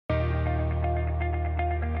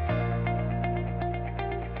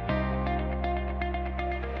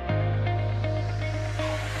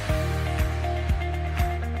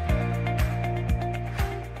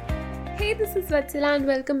this is Vatsila and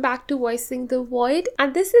welcome back to Voicing the Void.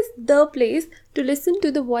 And this is the place to listen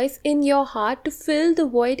to the voice in your heart to fill the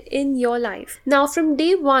void in your life. Now, from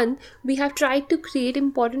day one, we have tried to create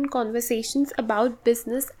important conversations about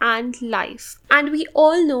business and life. And we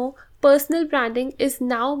all know personal branding is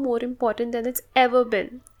now more important than it's ever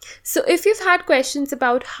been. So, if you've had questions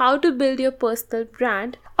about how to build your personal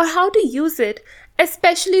brand or how to use it,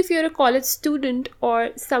 especially if you're a college student or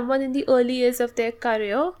someone in the early years of their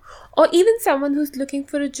career, or even someone who's looking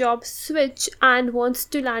for a job switch and wants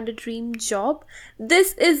to land a dream job,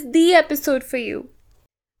 this is the episode for you.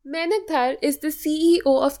 Mainak Dhar is the CEO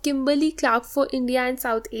of Kimberly Clark for India and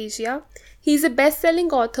South Asia. He's a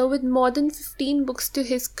best-selling author with more than 15 books to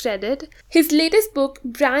his credit. His latest book,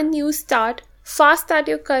 Brand New Start, Fast Start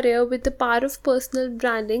Your Career with the Power of Personal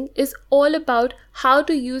Branding, is all about how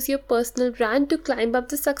to use your personal brand to climb up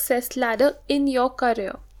the success ladder in your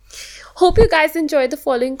career. Hope you guys enjoy the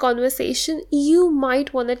following conversation. You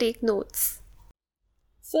might want to take notes.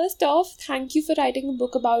 First off, thank you for writing a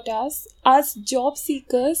book about us. As job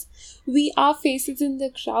seekers, we are faces in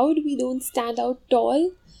the crowd. We don't stand out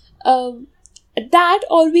tall. That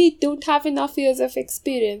or we don't have enough years of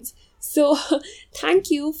experience. So, thank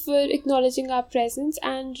you for acknowledging our presence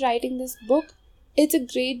and writing this book. It's a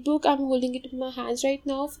great book. I'm holding it in my hands right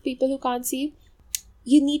now for people who can't see.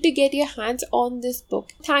 You need to get your hands on this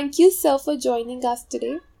book. Thank you, sir, for joining us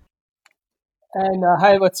today. And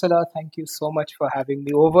hi, Vatsala. Thank you so much for having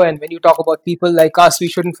me over. And when you talk about people like us, we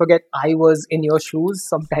shouldn't forget I was in your shoes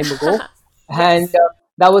some time ago. And Yes.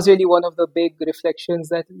 that was really one of the big reflections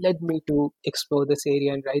that led me to explore this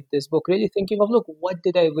area and write this book. Really thinking of, look, what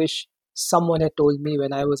did I wish someone had told me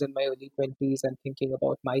when I was in my early 20s and thinking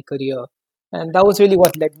about my career? And that was really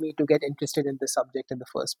what led me to get interested in this subject in the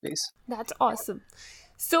first place. That's awesome.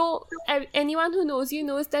 So, anyone who knows you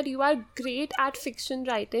knows that you are great at fiction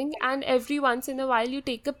writing, and every once in a while, you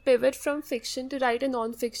take a pivot from fiction to write a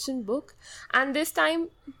non fiction book. And this time,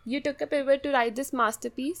 you took a pivot to write this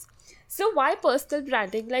masterpiece. So, why personal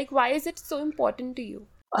branding? Like, why is it so important to you?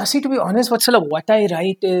 See, to be honest, Vatsala, what I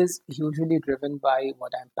write is usually driven by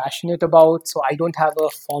what I'm passionate about. So I don't have a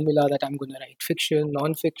formula that I'm going to write fiction,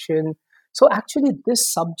 non-fiction. So actually, this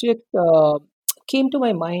subject came to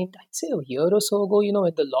my mind, I'd say a year or so ago,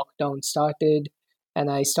 when the lockdown started. And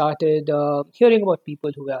I started hearing about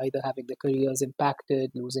people who were either having their careers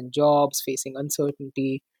impacted, losing jobs, facing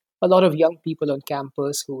uncertainty. A lot of young people on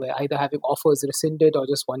campus who were either having offers rescinded or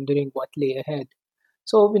just wondering what lay ahead.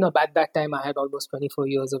 So, at that time, I had almost 24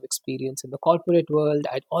 years of experience in the corporate world.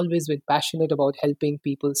 I'd always been passionate about helping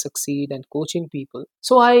people succeed and coaching people.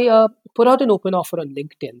 So, I put out an open offer on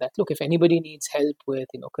LinkedIn that, look, if anybody needs help with,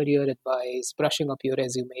 career advice, brushing up your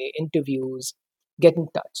resume, interviews, get in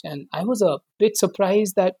touch. And I was a bit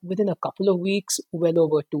surprised that within a couple of weeks, well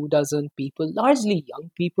over 2 dozen people, largely young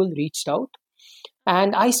people, reached out.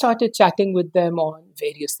 And I started chatting with them on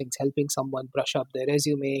various things, helping someone brush up their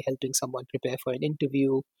resume, helping someone prepare for an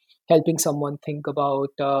interview, helping someone think about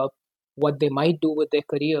what they might do with their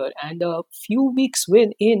career. And a few weeks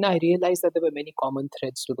in, I realized that there were many common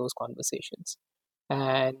threads to those conversations.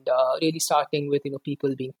 And really starting with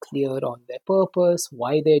people being clear on their purpose,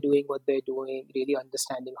 why they're doing what they're doing, really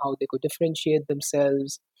understanding how they could differentiate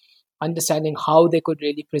themselves, understanding how they could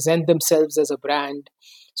really present themselves as a brand.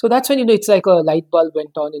 So that's when, it's like a light bulb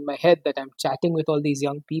went on in my head that I'm chatting with all these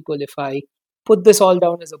young people. If I put this all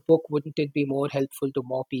down as a book, wouldn't it be more helpful to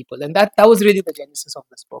more people? And that was really the genesis of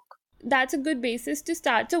this book. That's a good basis to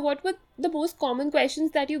start. So, what were the most common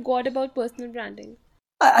questions that you got about personal branding?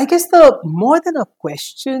 I guess the more than a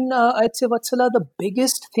question, I'd say, Vatsala, the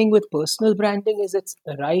biggest thing with personal branding is it's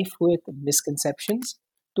rife with misconceptions.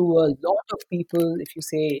 To a lot of people, if you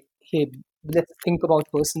say, "Hey, let's think about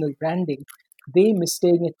personal branding," they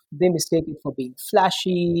mistake it for being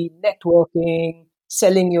flashy, networking,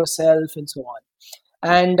 selling yourself, and so on.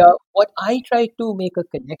 And what I try to make a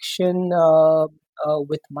connection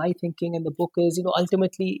with my thinking in the book is,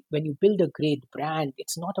 ultimately, when you build a great brand,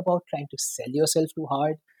 it's not about trying to sell yourself too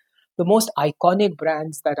hard. The most iconic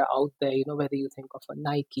brands that are out there, whether you think of a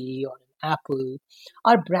Nike or an Apple,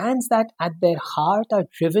 are brands that at their heart are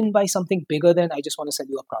driven by something bigger than I just want to sell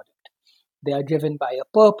you a product. They are driven by a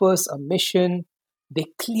purpose, a mission. They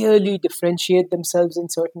clearly differentiate themselves in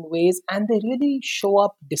certain ways and they really show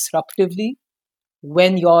up disruptively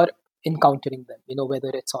when you're encountering them, whether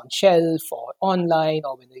it's on shelf or online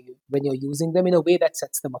or when you're using them in a way that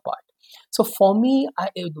sets them apart. So for me,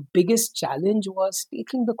 the biggest challenge was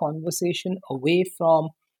taking the conversation away from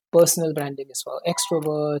personal branding is for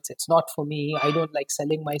extroverts, it's not for me, I don't like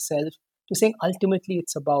selling myself, to saying ultimately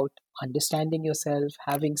it's about understanding yourself,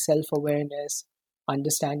 having self-awareness,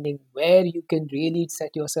 understanding where you can really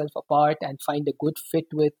set yourself apart and find a good fit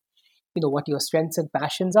with, what your strengths and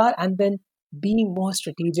passions are, and then being more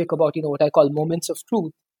strategic about, what I call moments of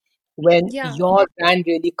truth when Yeah. your brand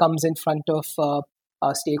really comes in front of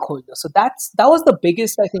stakeholders. So that was the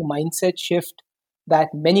biggest, I think, mindset shift that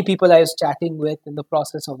many people I was chatting with in the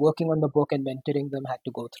process of working on the book and mentoring them had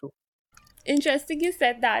to go through. Interesting you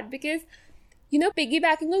said that, because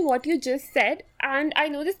piggybacking on what you just said, and I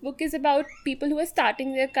know this book is about people who are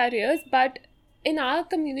starting their careers, but in our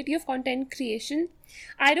community of content creation,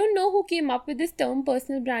 I don't know who came up with this term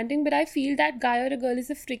personal branding, but I feel that guy or a girl is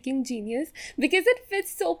a freaking genius, because it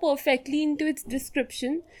fits so perfectly into its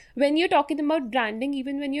description. When you're talking about branding,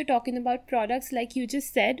 even when you're talking about products, like you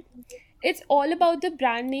just said, it's all about the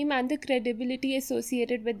brand name and the credibility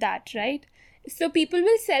associated with that, right? So people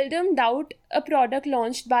will seldom doubt a product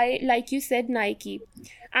launched by, like you said, Nike.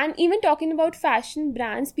 And even talking about fashion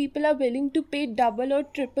brands, people are willing to pay double or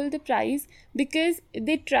triple the price because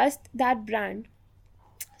they trust that brand.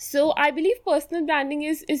 So I believe personal branding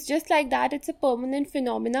is just like that. It's a permanent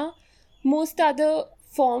phenomena. Most other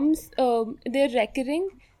forms, they're recurring.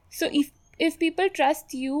 So if people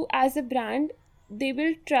trust you as a brand, they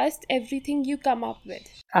will trust everything you come up with.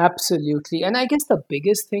 Absolutely. And I guess the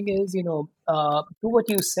biggest thing is, to what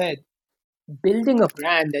you said, building a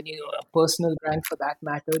brand and, a personal brand for that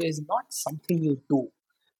matter is not something you do.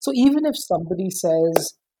 So even if somebody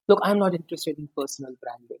says, look, I'm not interested in personal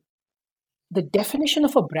branding, the definition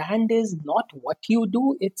of a brand is not what you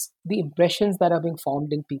do, it's the impressions that are being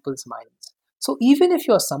formed in people's minds. So even if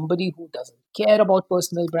you're somebody who doesn't care about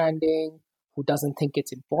personal branding, who doesn't think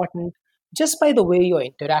it's important, just by the way you're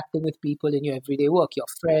interacting with people in your everyday work, your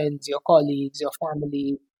friends, your colleagues, your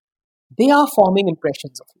family, they are forming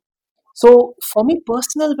impressions of you. So for me,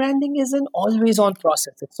 personal branding is an always on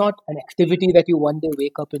process. It's not an activity that you one day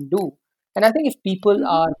wake up and do. And I think if people Mhm.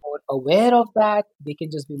 are more aware of that, they can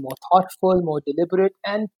just be more thoughtful, more deliberate.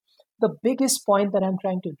 And the biggest point that I'm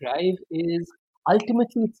trying to drive is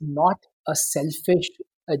ultimately it's not a selfish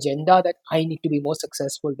agenda that I need to be more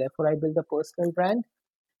successful, therefore I build a personal brand.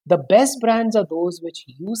 The best brands are those which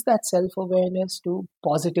use that self awareness to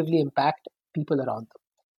positively impact people around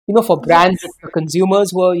them. For brands, it's Yes. the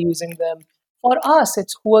consumers who are using them. For us,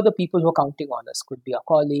 it's who are the people who are counting on us. Could be our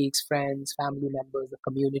colleagues, friends, family members, the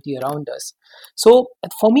community around us. So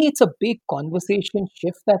for me, it's a big conversation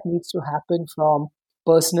shift that needs to happen from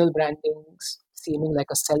personal branding seeming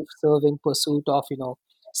like a self-serving pursuit of,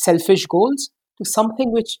 selfish goals to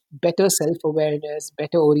something which better self-awareness,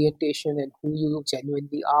 better orientation in who you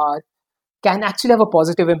genuinely are can actually have a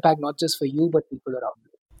positive impact, not just for you, but people around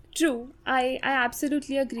you. True. I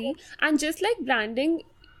absolutely agree. And just like branding,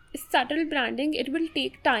 subtle branding, it will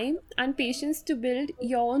take time and patience to build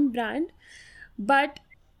your own brand. But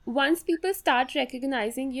once people start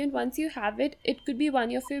recognizing you and once you have it, it could be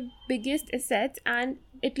one of your biggest assets and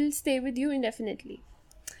it will stay with you indefinitely.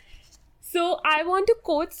 So I want to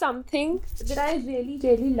quote something that I really,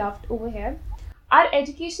 really loved over here. Our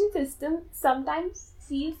education system sometimes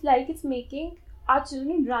feels like it's making our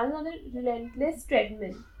children run on a relentless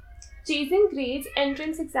treadmill, chasing grades,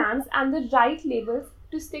 entrance exams, and the right labels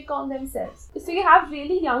to stick on themselves. So you have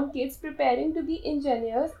really young kids preparing to be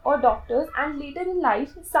engineers or doctors, and later in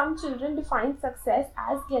life, some children define success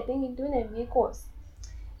as getting into an MBA course.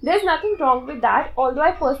 There's nothing wrong with that, although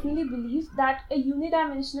I personally believe that a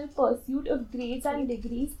unidimensional pursuit of grades and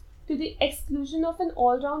degrees to the exclusion of an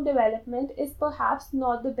all round development is perhaps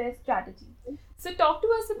not the best strategy. So, talk to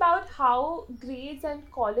us about how grades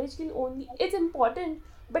and college can only, it's important,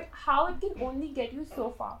 but how it can only get you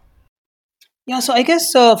so far. Yeah, so I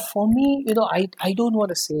guess for me, I don't want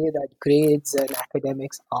to say that grades and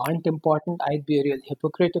academics aren't important. I'd be a real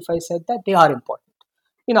hypocrite if I said that they are important.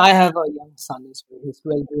 I have a young son as well. He's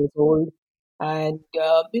 12 years old. And,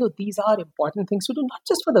 these are important things to do, not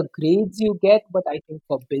just for the grades you get, but I think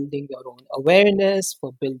for building your own awareness,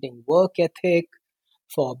 for building work ethic,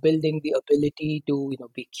 for building the ability to,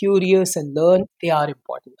 be curious and learn. They are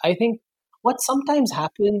important. I think what sometimes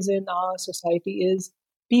happens in our society is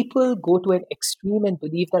people go to an extreme and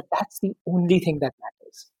believe that that's the only thing that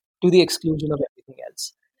matters to the exclusion of everything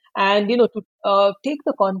else. And to take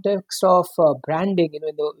the context of branding, in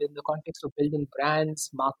the context of building brands,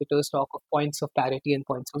 marketers talk of points of parity and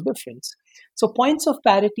points of difference. So points of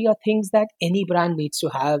parity are things that any brand needs to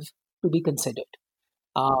have to be considered.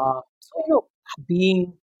 So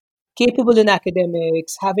being capable in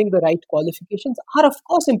academics, having the right qualifications are of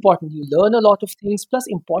course important. You learn a lot of things. Plus,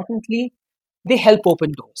 importantly, they help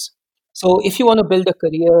open doors. So if you want to build a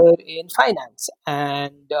career in finance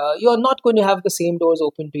and you're not going to have the same doors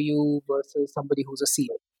open to you versus somebody who's a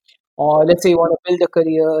CA. Or let's say you want to build a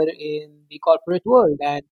career in the corporate world,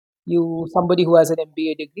 and somebody who has an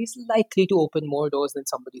MBA degree is likely to open more doors than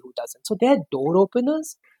somebody who doesn't. So they're door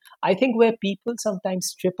openers. I think where people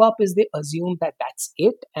sometimes trip up is they assume that that's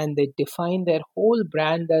it, and they define their whole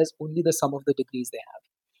brand as only the sum of the degrees they have.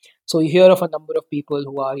 So you hear of a number of people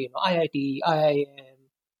who are, IIT, IIM,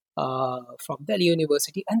 from Delhi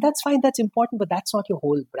University, and that's fine, that's important, but that's not your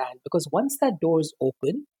whole brand, because once that door is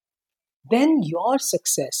open, then your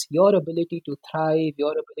success, your ability to thrive,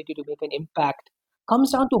 your ability to make an impact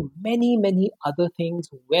comes down to many, many other things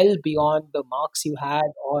well beyond the marks you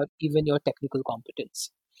had or even your technical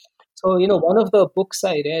competence. So, one of the books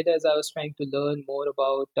I read as I was trying to learn more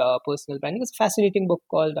about personal branding is a fascinating book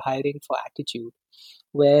called Hiring for Attitude,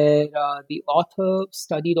 where the author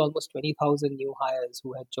studied almost 20,000 new hires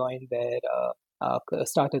who had joined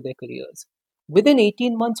started their careers. Within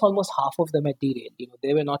 18 months, almost half of them had derailed.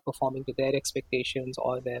 They were not performing to their expectations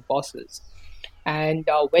or their bosses. And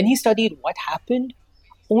when he studied what happened,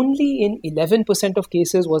 only in 11% of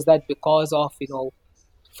cases was that because of,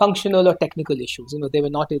 functional or technical issues. They were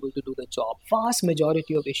not able to do the job. Vast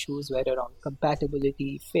majority of issues were around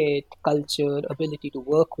compatibility, fit, culture, ability to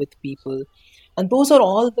work with people. And those are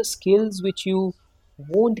all the skills which you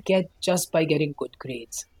won't get just by getting good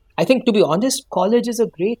grades. I think, to be honest, college is a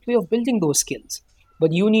great way of building those skills.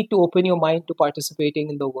 But you need to open your mind to participating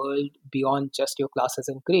in the world beyond just your classes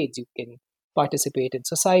and grades. You can participate in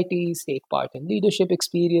societies, take part in leadership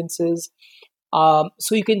experiences,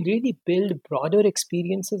 so you can really build broader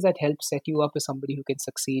experiences that help set you up as somebody who can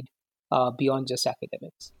succeed beyond just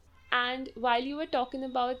academics. And while you were talking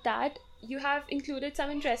about that, you have included some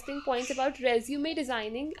interesting points about resume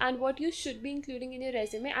designing and what you should be including in your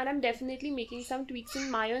resume. And I'm definitely making some tweaks in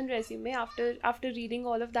my own resume after reading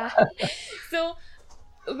all of that. So,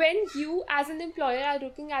 when you as an employer are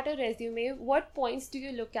looking at a resume, what points do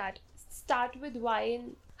you look at? Start with why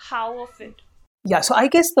and how of it. Yeah, so I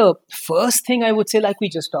guess the first thing I would say, like we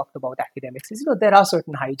just talked about academics, is there are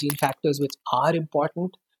certain hygiene factors which are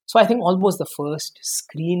important. So I think almost the first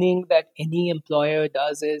screening that any employer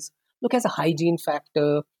does is look as a hygiene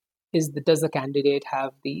factor does the candidate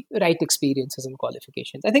have the right experiences and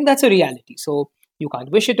qualifications? I think that's a reality. So you can't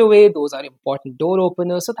wish it away. Those are important door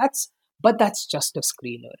openers. But that's just a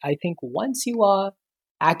screener. I think once you are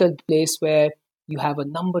at a place where you have a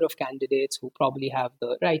number of candidates who probably have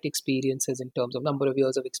the right experiences in terms of number of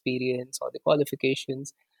years of experience or the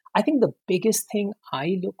qualifications. I think the biggest thing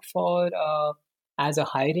I look for as a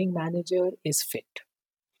hiring manager is fit.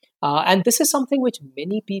 And this is something which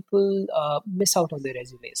many people miss out on their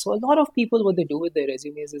resumes. So a lot of people, what they do with their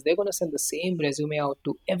resumes is they're going to send the same resume out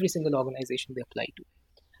to every single organization they apply to,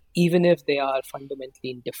 even if they are fundamentally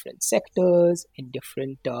in different sectors, in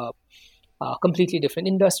different completely different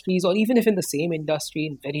industries, or even if in the same industry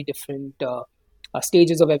in very different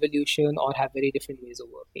stages of evolution or have very different ways of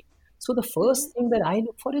working. So the first thing that I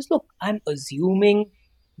look for is, look, I'm assuming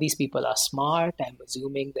these people are smart, I'm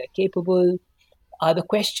assuming they're capable. The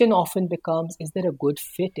question often becomes, is there a good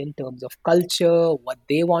fit in terms of culture, what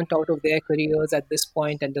they want out of their careers at this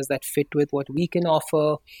point, and does that fit with what we can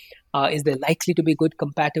offer? Is there likely to be good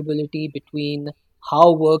compatibility between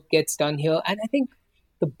how work gets done here? And I think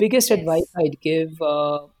the biggest advice Yes. I'd give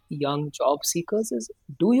young job seekers is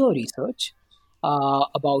do your research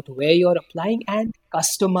about where you're applying and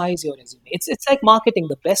customize your resume. It's like marketing.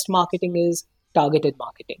 The best marketing is targeted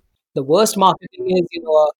marketing. The worst marketing is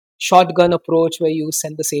a shotgun approach where you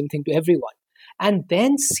send the same thing to everyone, and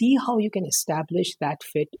then see how you can establish that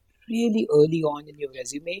fit really early on in your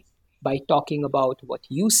resume by talking about what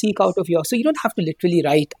you seek out of your. So you don't have to literally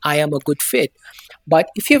write I am a good fit, but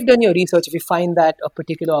if you've done your research, if you find that a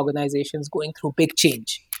particular organization is going through big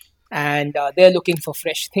change and they're looking for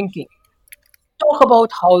fresh thinking, talk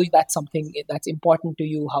about how that's something that's important to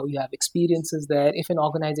you, how you have experiences there. If an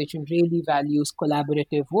organization really values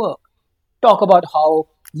collaborative work, talk about how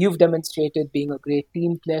you've demonstrated being a great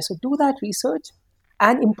team player. So do that research.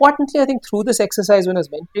 And importantly, I think through this exercise, when I was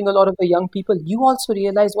mentoring a lot of the young people, you also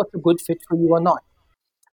realize what's a good fit for you or not.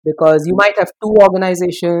 Because you might have two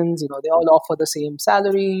organizations, they all offer the same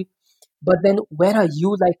salary, but then where are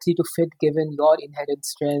you likely to fit given your inherent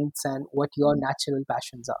strengths and what your natural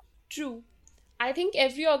passions are? True. I think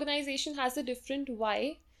every organization has a different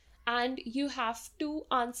why, and you have to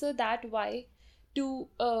answer that why to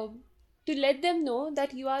let them know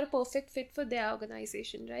that you are a perfect fit for their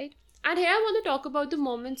organization, right? And here I want to talk about the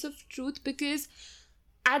moments of truth, because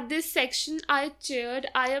at this section I cheered,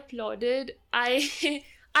 I applauded, I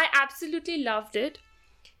I absolutely loved it.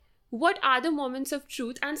 What are the moments of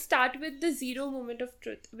truth? And start with the zero moment of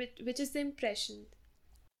truth, which is the impression.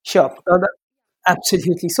 Sure.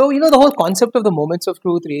 Absolutely. So, the whole concept of the moments of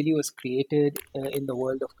truth really was created in the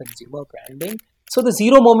world of consumer branding. So, the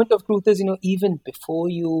zero moment of truth is, even before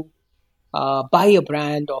you buy a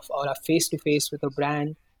brand or a face to face with a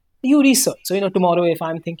brand, you research. So, tomorrow, if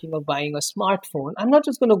I'm thinking of buying a smartphone, I'm not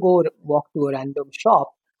just going to go walk to a random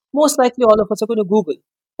shop. Most likely, all of us are going to Google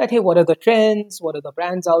that, hey, what are the trends? What are the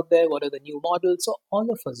brands out there? What are the new models? So, all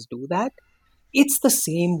of us do that. It's the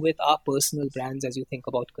same with our personal brands as you think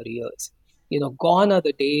about careers. Gone are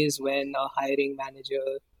the days when a hiring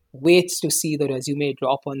manager waits to see the resume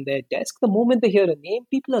drop on their desk. The moment they hear a name,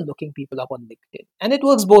 people are looking people up on LinkedIn. And it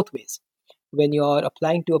works both ways. When you're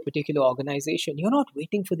applying to a particular organization, you're not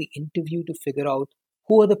waiting for the interview to figure out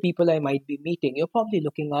who are the people I might be meeting. You're probably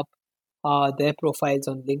looking up their profiles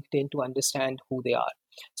on LinkedIn to understand who they are.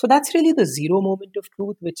 So that's really the zero moment of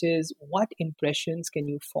truth, which is what impressions can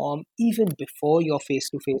you form even before you're face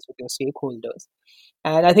to face with your stakeholders.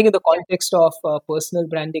 And I think in the context of personal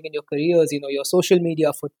branding in your careers, your social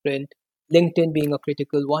media footprint, LinkedIn being a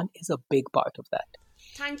critical one, is a big part of that.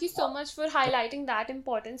 Thank you so much for highlighting that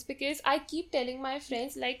importance, because I keep telling my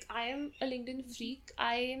friends, like, I am a LinkedIn freak.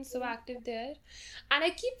 I am so active there. And I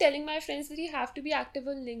keep telling my friends that you have to be active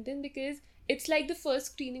on LinkedIn, because it's like the first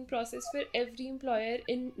screening process for every employer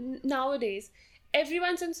in nowadays.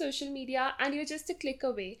 Everyone's on social media and you're just a click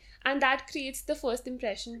away, and that creates the first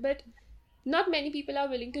impression. But not many people are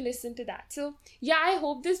willing to listen to that. So yeah, I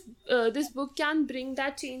hope this book can bring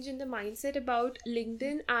that change in the mindset about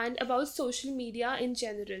LinkedIn and about social media in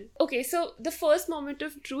general. Okay, so the first moment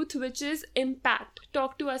of truth, which is impact,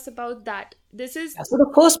 talk to us about that. This is Yeah, so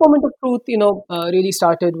the first moment of truth, really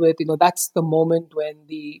started with, that's the moment when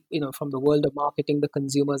from the world of marketing, the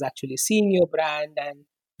consumers actually seeing your brand and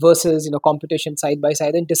versus, competition side by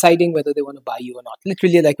side and deciding whether they want to buy you or not.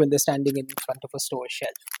 Literally like when they're standing in front of a store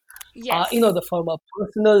shelf. yes. From a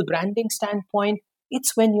personal branding standpoint,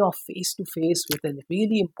 it's when you're face to face with a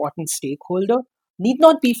really important stakeholder. Need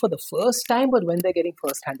not be for the first time, but when they're getting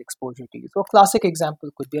first hand exposure to you. So, a classic example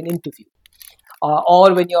could be an interview,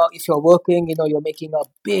 or when if you're working, you're making a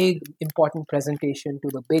big important presentation to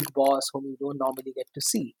the big boss whom you don't normally get to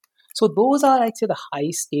see. So, those are, I'd say, the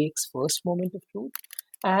high stakes first moment of truth.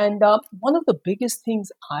 And one of the biggest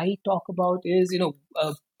things I talk about is,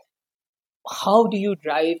 how do you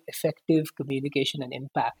drive effective communication and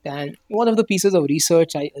impact? And one of the pieces of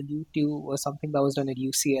research I allude to was something that was done at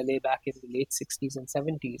UCLA back in the late 60s and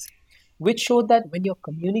 70s, which showed that when you're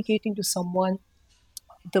communicating to someone,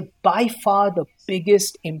 the by far the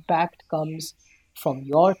biggest impact comes from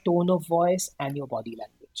your tone of voice and your body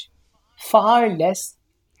language. Far less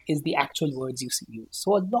is the actual words you use.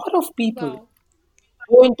 So a lot of people Wow.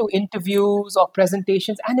 go into interviews or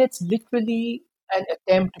presentations, and it's literally an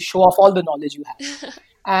attempt to show off all the knowledge you have.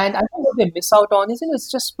 And I think what they miss out on is,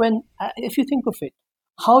 it's just when, if you think of it,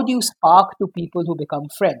 how do you spark to people who become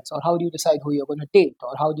friends? Or how do you decide who you're going to date?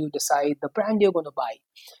 Or how do you decide the brand you're going to buy?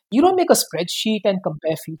 You don't make a spreadsheet and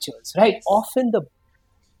compare features, right? Yes. Often the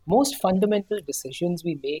most fundamental decisions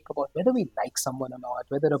we make about whether we like someone or not,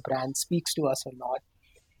 whether a brand speaks to us or not,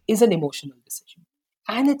 is an emotional decision.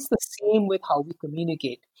 And it's the same with how we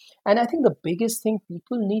communicate. And I think the biggest thing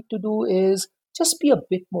people need to do is just be a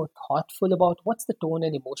bit more thoughtful about what's the tone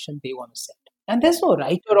and emotion they want to set. And there's no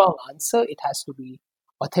right or wrong answer. It has to be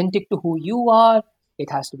authentic to who you are. It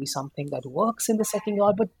has to be something that works in the setting you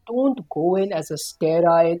are, but don't go in as a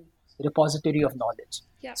sterile repository of knowledge.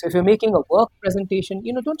 Yeah. So if you're making a work presentation,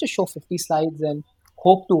 don't just show 50 slides and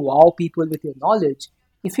hope to wow people with your knowledge.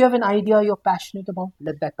 If you have an idea you're passionate about,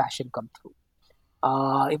 let that passion come through.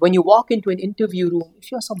 When you walk into an interview room,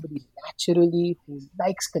 if you're somebody naturally who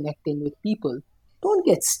likes connecting with people, don't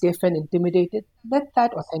get stiff and intimidated. Let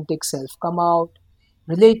that authentic self come out.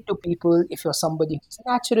 Relate to people. If you're somebody who's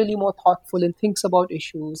naturally more thoughtful and thinks about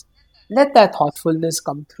issues, let that thoughtfulness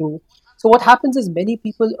come through. So, what happens is many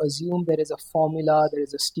people assume there is a formula, there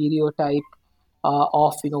is a stereotype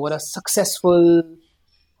of what a successful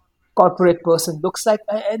corporate person looks like.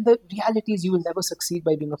 And the reality is, you will never succeed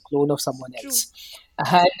by being a clone of someone True. else.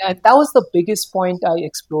 And that was the biggest point I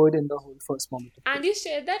explored in the whole first moment of And truth. you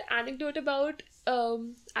shared that anecdote about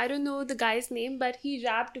I don't know the guy's name, but he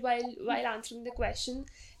rapped while answering the question.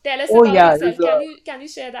 Tell us Oh about yeah, it was yourself. Can you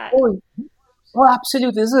share that? oh, oh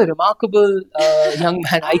absolutely. This is a remarkable young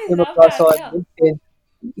man I I came love across that. on Yeah. LinkedIn.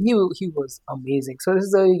 He was amazing. So this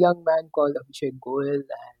is a young man called Abhishek Goel, and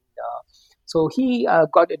so he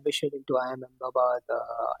got admission into IIM Ahmedabad,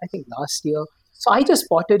 I think last year. So I just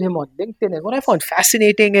spotted him on LinkedIn, and what I found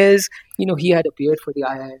fascinating is, he had appeared for the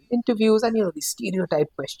IIM interviews, and these stereotype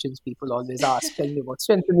questions people always ask: "Tell me about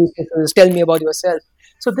strengths and weaknesses. Tell me about yourself."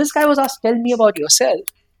 So this guy was asked, "Tell me about yourself."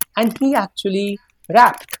 and he actually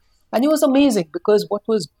rapped. And it was amazing because what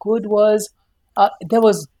was good was there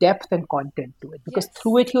was depth and content to it, because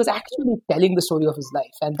through Yes. it he was actually telling the story of his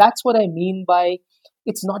life. And that's what I mean by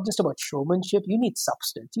it's not just about showmanship, you need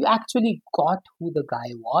substance. You actually got who the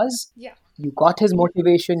guy was, Yeah. you got his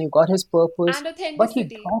motivation, you got his purpose, And but he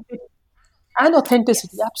authenticity. brought it, and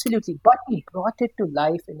authenticity, Yes. absolutely, but he brought it to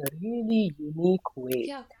life in a really unique way.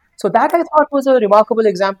 Yeah. So that I thought was a remarkable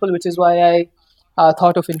example, which is why I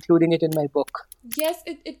thought of including it in my book. Yes,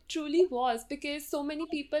 it truly was, because so many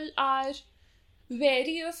people are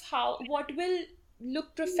wary of how what will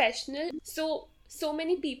look professional. So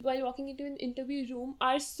many people while walking into an interview room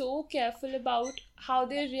are so careful about how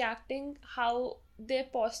they're reacting, how their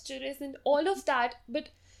posture is, and all of that. But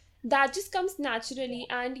that just comes naturally,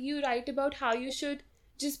 and you write about how you should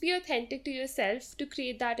just be authentic to yourself to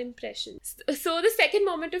create that impression. So the second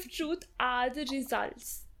moment of truth are the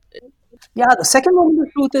results. Yeah, the second moment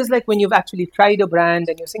of truth is like when you've actually tried a brand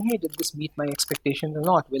and you're saying, "Hey, did this meet my expectations or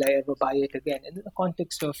not? Will I ever buy it again?" And in the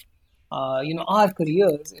context of, our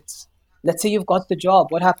careers, it's let's say you've got the job.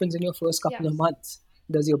 What happens in your first Yeah. couple of months?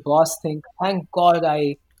 Does your boss think, "Thank God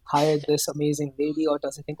I hired this amazing lady," or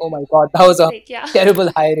does he think, "Oh my God, that was a Mistake. Yeah.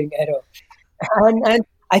 terrible hiring error"? And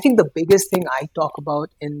I think the biggest thing I talk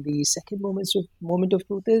about in the second moment of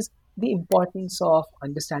truth is the importance of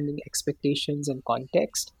understanding expectations and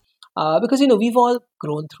context. Because we've all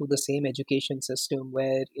grown through the same education system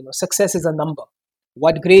where success is a number.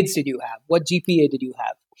 What grades did you have? What GPA did you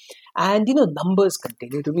have? And numbers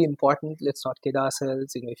continue to be important. Let's not kid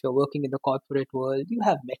ourselves. If you're working in the corporate world, you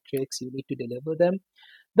have metrics. You need to deliver them.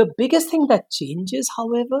 The biggest thing that changes,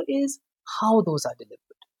 however, is how those are delivered.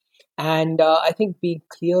 And I think being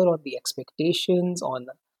clear on the expectations, on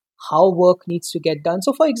how work needs to get done.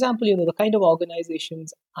 So, for example, the kind of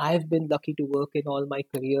organizations I've been lucky to work in all my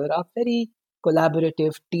career are very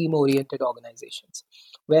collaborative, team oriented organizations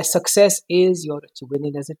where success is you're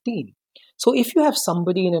winning as a team. So, if you have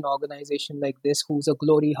somebody in an organization like this who's a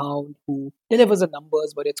glory hound, who delivers the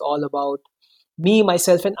numbers, but it's all about me,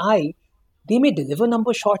 myself, and I, they may deliver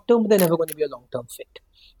numbers short term, but they're never going to be a long term fit.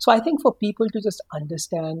 So I think for people to just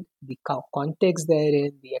understand the context they're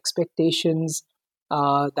in, the expectations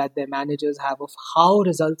that their managers have of how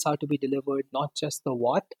results are to be delivered, not just the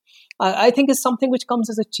what, I think is something which comes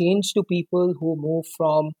as a change to people who move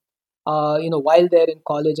from, while they're in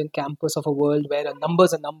college and campus of a world where a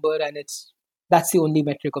number's a number and that's the only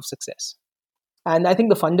metric of success. And I think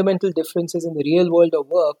the fundamental difference is in the real world of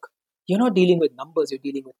work, you're not dealing with numbers, you're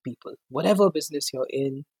dealing with people. Whatever business you're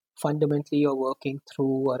in, fundamentally you're working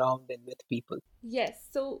through, around, and with people. Yes,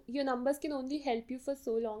 so your numbers can only help you for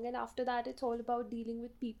so long, and after that, it's all about dealing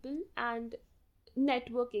with people and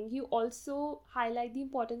networking. You also highlight the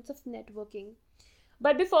importance of networking.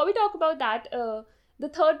 But before we talk about that, the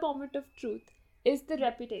third moment of truth is the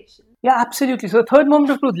reputation. Yeah, absolutely. So the third moment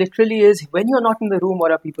of truth literally is when you're not in the room,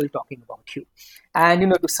 what are people talking about you? And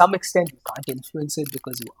to some extent, you can't influence it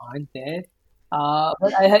because you aren't there.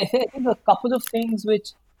 But I think a couple of things which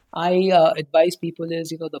I advise people is,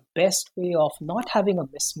 the best way of not having a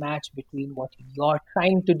mismatch between what you're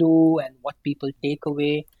trying to do and what people take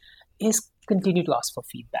away is continue to ask for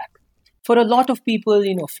feedback. For a lot of people,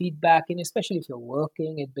 feedback, and especially if you're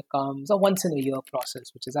working, it becomes a once in a year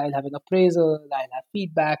process, which is I'll have an appraisal, I'll have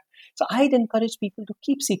feedback. So I'd encourage people to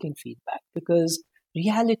keep seeking feedback, because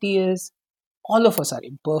reality is all of us are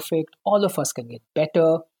imperfect, all of us can get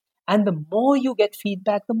better. And the more you get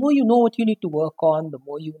feedback, the more you know what you need to work on, the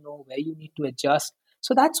more you know where you need to adjust.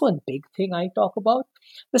 So that's one big thing I talk about.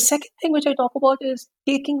 The second thing which I talk about is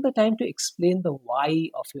taking the time to explain the why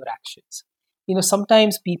of your actions.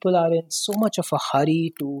 Sometimes people are in so much of a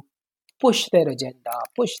hurry to push their agenda,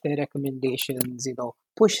 push their recommendations,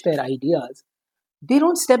 push their ideas. They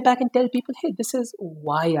don't step back and tell people, hey, this is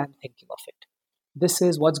why I'm thinking of it. This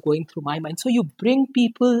is what's going through my mind. So you bring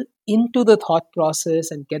people into the thought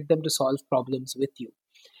process and get them to solve problems with you.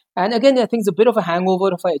 And again, I think it's a bit of a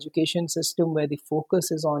hangover of our education system where the focus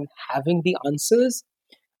is on having the answers.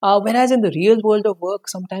 Whereas in the real world of work,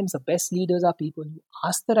 sometimes the best leaders are people who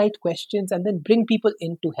ask the right questions and then bring people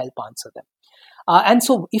in to help answer them. And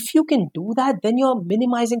so if you can do that, then you're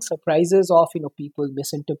minimizing surprises of people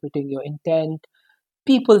misinterpreting your intent,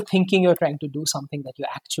 people thinking you're trying to do something that you're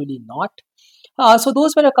actually not. So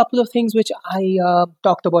those were a couple of things which I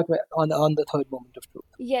talked about on the third moment of truth.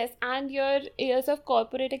 Yes, and your years of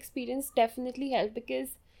corporate experience definitely help,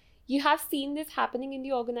 because you have seen this happening in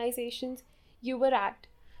the organizations you were at,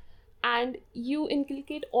 and you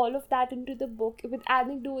inculcate all of that into the book with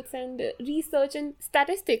anecdotes and research and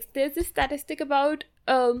statistics. There's this statistic about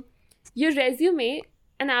your resume,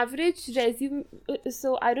 an average resume,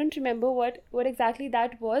 so I don't remember what exactly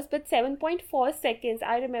that was, but 7.4 seconds.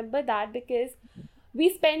 I remember that because we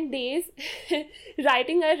spend days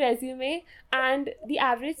writing a resume, and the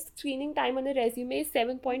average screening time on a resume is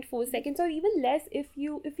 7.4 seconds, or even less if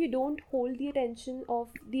you don't hold the attention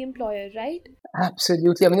of the employer, right?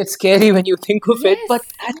 Absolutely. I mean, it's scary when you think of it, but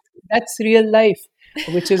Yes. that's real life,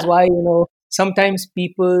 which is why, sometimes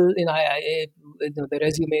people, the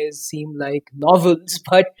resumes seem like novels,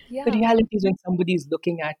 but the Yeah. reality is when somebody is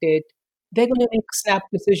looking at it, they're going to make snap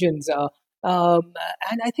decisions. Um,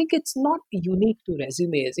 and I think it's not unique to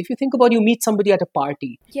resumes. If you think about, you meet somebody at a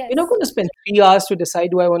party, you're not Yes. going to spend 3 hours to decide,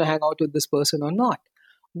 do I want to hang out with this person or not?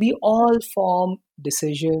 We all form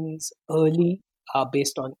decisions early,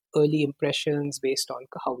 based on early impressions, based on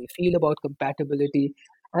how we feel about compatibility.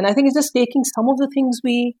 And I think it's just taking some of the things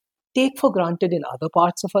we take for granted in other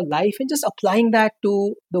parts of our life and just applying that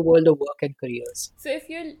to the world of work and careers. So if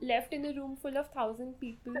you're left in a room full of 1,000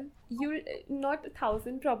 people, you'll not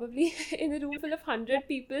 1,000 probably in a room full of 100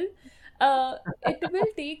 people, it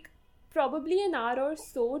will take probably an hour or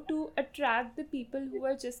so to attract the people who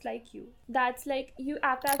are just like you. That's like you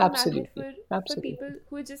act as a magnet Absolutely. for people Absolutely.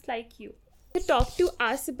 who are just like you. To talk to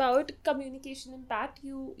us about communication impact,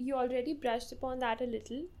 you already brushed upon that a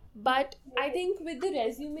little, but I think with the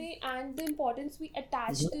resume and the importance we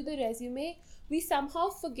attach Mhm. to the resume, we somehow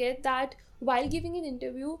forget that while giving an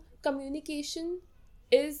interview, communication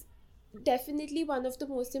is definitely one of the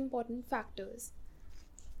most important factors.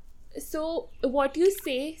 So what you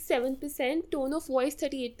say, 7%, tone of voice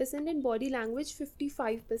 38%, and body language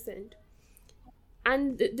 55%.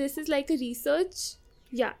 And this is like a research.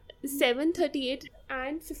 Yeah, 738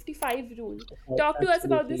 and 55 rule. Talk to us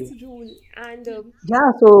about this Absolutely. rule. And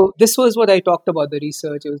Yeah, so this was what I talked about the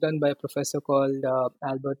research. It was done by a professor called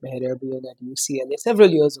Albert Mehrabian at UCLA several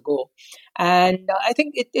years ago. And I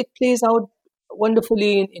think it plays out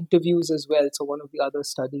wonderfully in interviews as well. So, one of the other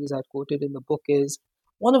studies I quoted in the book is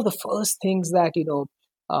one of the first things that,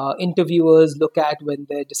 interviewers look at when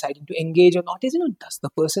they're deciding to engage or not is, does the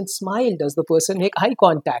person smile? Does the person make eye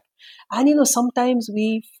contact? And, sometimes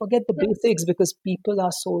we forget the basics because people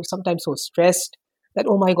are sometimes so stressed that,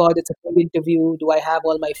 oh my god, it's a full interview, do I have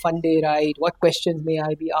all my fun day right, what questions may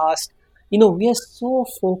I be asked? We are so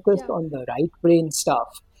focused yeah, on the right brain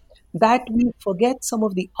stuff that we forget some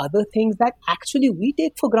of the other things that actually we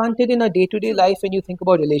take for granted in our day-to-day true. life. When you think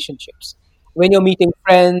about relationships, when you're meeting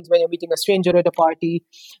friends, when you're meeting a stranger at a party,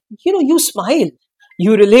 you smile,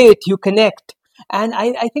 you relate, you connect. And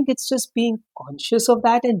I think it's just being conscious of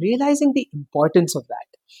that and realizing the importance of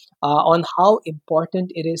that, on how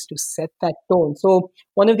important it is to set that tone. So,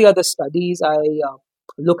 one of the other studies I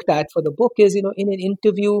looked at for the book is, in an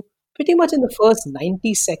interview, pretty much in the first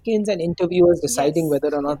 90 seconds, an interviewer is deciding Yes.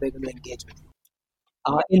 whether or not they're going to engage with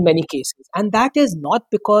you, in many cases. And that is not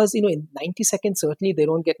because, in 90 seconds, certainly they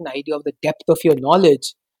don't get an idea of the depth of your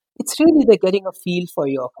knowledge. It's really they're getting a feel for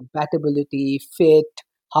your compatibility, fit,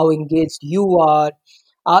 how engaged you are.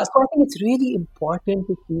 So I think it's really important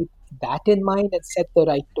to keep that in mind and set the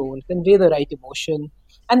right tone, convey the right emotion.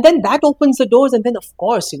 And then that opens the doors. And then, of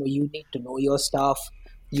course, you need to know your stuff.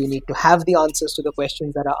 You need to have the answers to the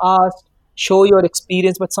questions that are asked, show your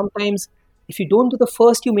experience. But sometimes, if you don't do the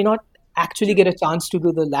first, you may not actually get True. a chance to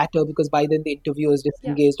do the latter because by then the interviewer is Yeah,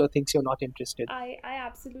 disengaged or thinks you're not interested. I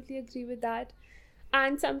absolutely agree with that.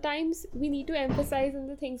 And sometimes we need to emphasize on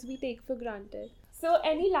the things we take for granted. So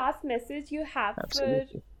any last message you have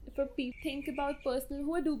Absolutely. for people think about personal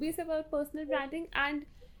who are dubious about personal branding, and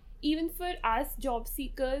even for us job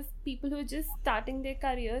seekers, people who are just starting their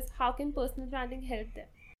careers, how can personal branding help them?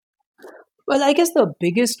 Well, I guess the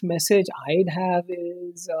biggest message I'd have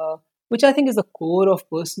is, which I think is the core of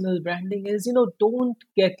personal branding, is, don't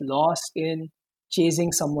get lost in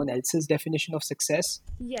chasing someone else's definition of success.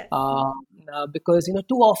 Yes. Because,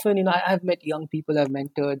 too often, I've met young people I've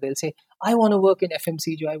mentored, they'll say, I want to work in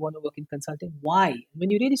FMCG, I want to work in consulting. Why?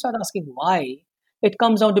 When you really start asking why, it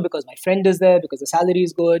comes down to because my friend is there, because the salary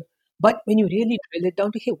is good. But when you really drill it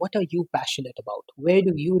down to, hey, what are you passionate about? Where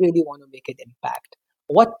do you really want to make an impact?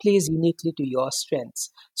 What plays uniquely to your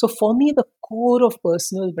strengths? So for me, the core of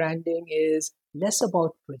personal branding is less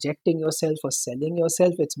about projecting yourself or selling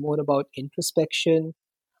yourself. It's more about introspection,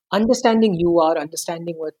 understanding you are,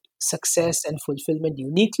 understanding what success and fulfillment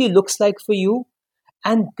uniquely looks like for you,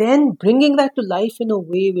 and then bringing that to life in a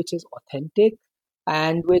way which is authentic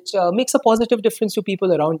and which makes a positive difference to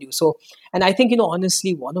people around you. So, and I think,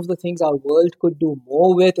 honestly, one of the things our world could do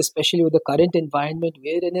more with, especially with the current environment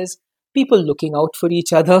we're in, is people looking out for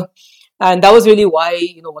each other. And that was really why,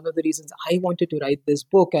 one of the reasons I wanted to write this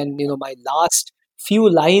book. And, my last few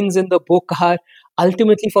lines in the book are,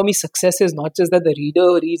 ultimately for me, success is not just that the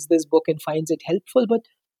reader reads this book and finds it helpful, but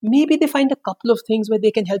maybe they find a couple of things where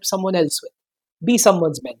they can help someone else with. Be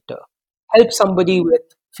someone's mentor, help somebody with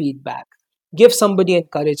feedback, give somebody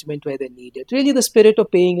encouragement where they need it. Really, the spirit of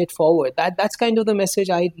paying it forward. That's kind of the message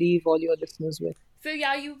I'd leave all your listeners with. So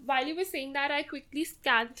yeah, you while you were saying that, I quickly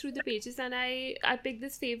scanned through the pages and I picked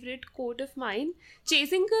this favorite quote of mine: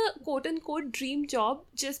 chasing a quote unquote dream job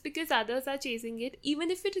just because others are chasing it,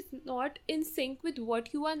 even if it is not in sync with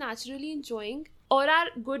what you are naturally enjoying or are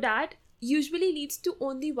good at, usually leads to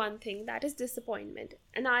only one thing, that is disappointment.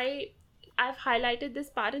 And I've highlighted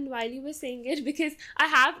this part and while you were saying it because I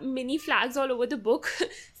have mini flags all over the book.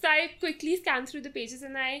 So I quickly scanned through the pages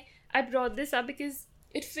and I brought this up because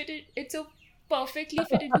it so perfectly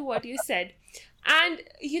fit into what you said. And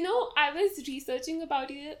I was researching about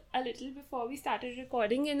you a little before we started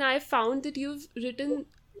recording, and I found that you've written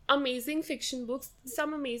amazing fiction books,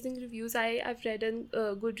 some amazing reviews I've read on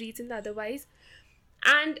Goodreads and otherwise.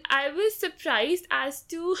 And I was surprised as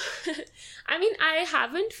to I mean, I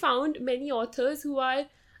haven't found many authors who are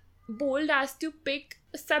bold as to pick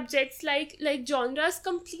subjects like genres,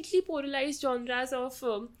 completely polarized genres of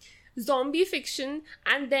zombie fiction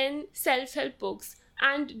and then self-help books,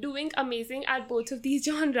 and doing amazing at both of these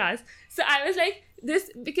genres. So I was like, this,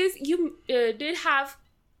 because you did have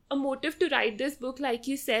a motive to write this book, like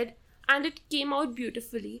you said, and it came out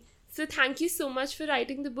beautifully. So thank you so much for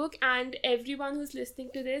writing the book, and everyone who's listening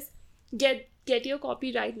to this, get your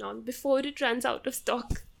copy right now before it runs out of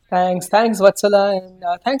stock. Thanks, Vatsala, and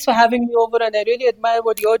thanks for having me over. And I really admire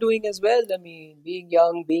what you're doing as well. I mean, being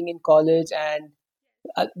young, being in college, and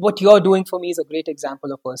what you're doing for me is a great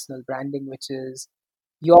example of personal branding, which is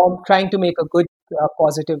you're trying to make a good,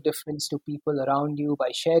 positive difference to people around you by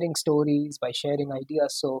sharing stories, by sharing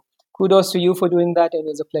ideas. So kudos to you for doing that, and it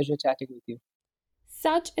was a pleasure chatting with you.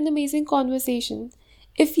 Such an amazing conversation.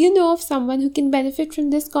 If you know of someone who can benefit from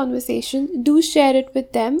this conversation, do share it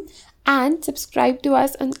with them and subscribe to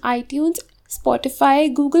us on iTunes,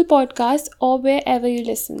 Spotify, Google Podcasts, or wherever you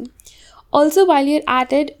listen. Also, while you're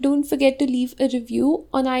at it, don't forget to leave a review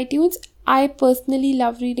on iTunes. I personally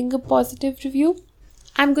love reading a positive review.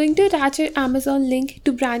 I'm going to attach an Amazon link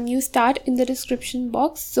to Brand New Start in the description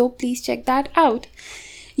box, so please check that out.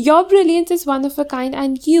 Your brilliance is one of a kind,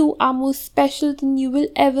 and you are more special than you will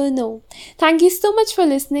ever know. Thank you so much for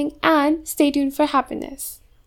listening, and stay tuned for happiness.